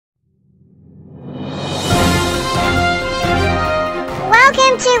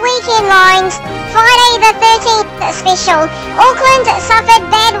to Weekendline's Friday the 13th special. Auckland suffered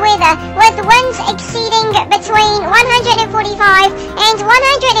bad weather with winds exceeding between 145 and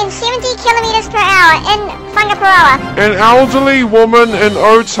 170 kilometres per hour in Whangaparaoa. An elderly woman in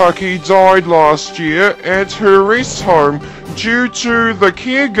Otaki died last year at her rest home due to the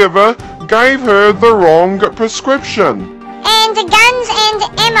caregiver gave her the wrong prescription. And guns and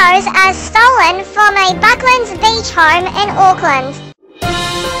ammos are stolen from a Bucklands beach home in Auckland.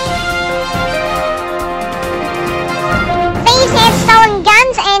 Thieves have stolen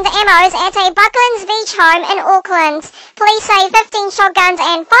guns and ammos at a Bucklands beach home in Auckland. Police say 15 shotguns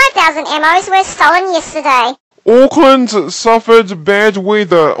and 5,000 ammos were stolen yesterday. Auckland suffered bad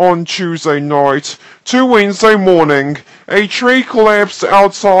weather on Tuesday night to Wednesday morning. A tree collapsed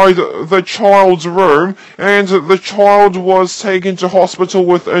outside the child's room and the child was taken to hospital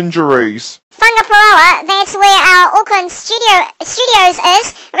with injuries. Whangaparaoa, that's where our Auckland studios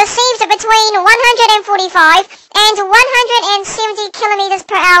is, received between 145 and 170 kilometres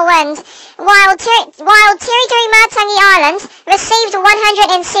per hour wind, while Territory-Matangi Island received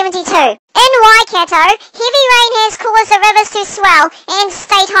 172. In Waikato, heavy rain has caused the rivers to swell and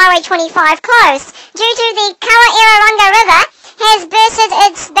State Highway 25 closed, due to the Kawairaranga River has bursted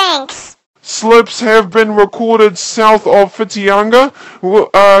its banks. Slips have been recorded south of Whitianga.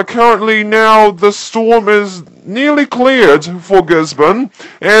 Currently now the storm is nearly cleared for Gisborne,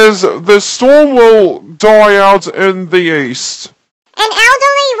 as the storm will die out in the east. An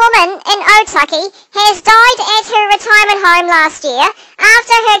elderly woman in Otaki has died at her retirement home last year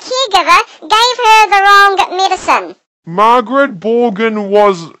after her caregiver gave her the wrong medicine. Margret Borgan,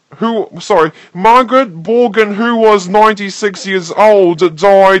 who was 96 years old,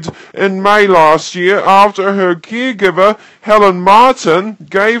 died in May last year after her caregiver, Helen Martin,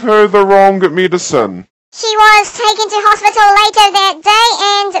 gave her the wrong medicine. She was taken to hospital later that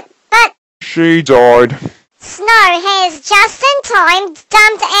day but she died. Snow has just in time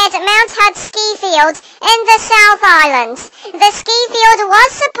dumped at Mount Hutt ski field in the South Island. The ski field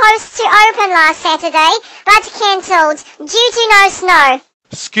was supposed to open last Saturday, but cancelled due to no snow.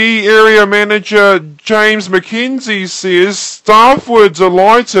 Ski area manager James McKenzie says staff were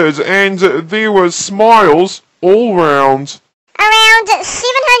delighted and there were smiles all round. Around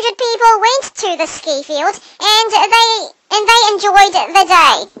 700 people went to the ski field and they enjoyed the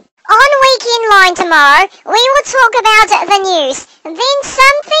day. On Weekendline tomorrow, we will talk about the news, then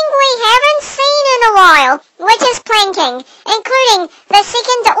something we haven't seen in a while, which is planking, including the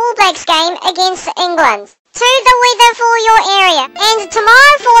second All Blacks game against England. To the weather for your area, and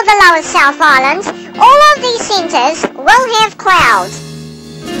tomorrow for the lower South Island, all of these centres will have clouds.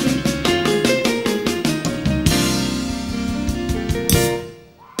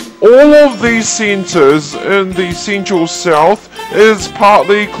 All of these centres in the central south is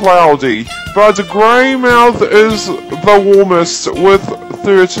partly cloudy, but Greymouth is the warmest with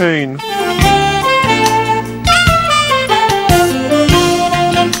 13.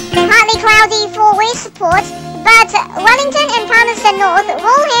 Partly cloudy for Westport, but Wellington and Palmerston North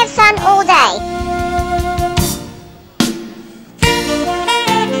will have sun all day.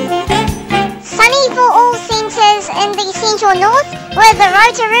 Sunny for all centres in the central north, with the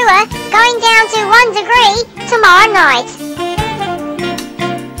Rotorua going down to 1 degree tomorrow night.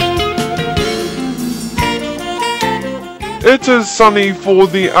 It is sunny for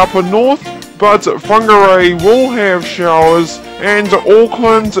the upper north, but Whangarei will have showers and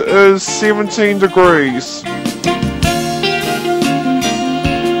Auckland is 17 degrees.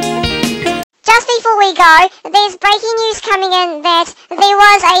 Just before we go, there's breaking news coming in that there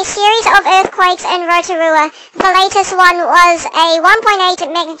was a series of earthquakes in Rotorua. The latest one was a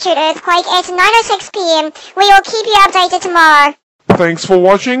 1.8 magnitude earthquake at 9:06 p.m. We will keep you updated tomorrow. Thanks for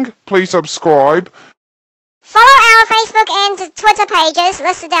watching. Please subscribe. Follow our Facebook and Twitter pages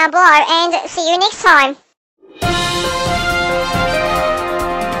listed down below and see you next time.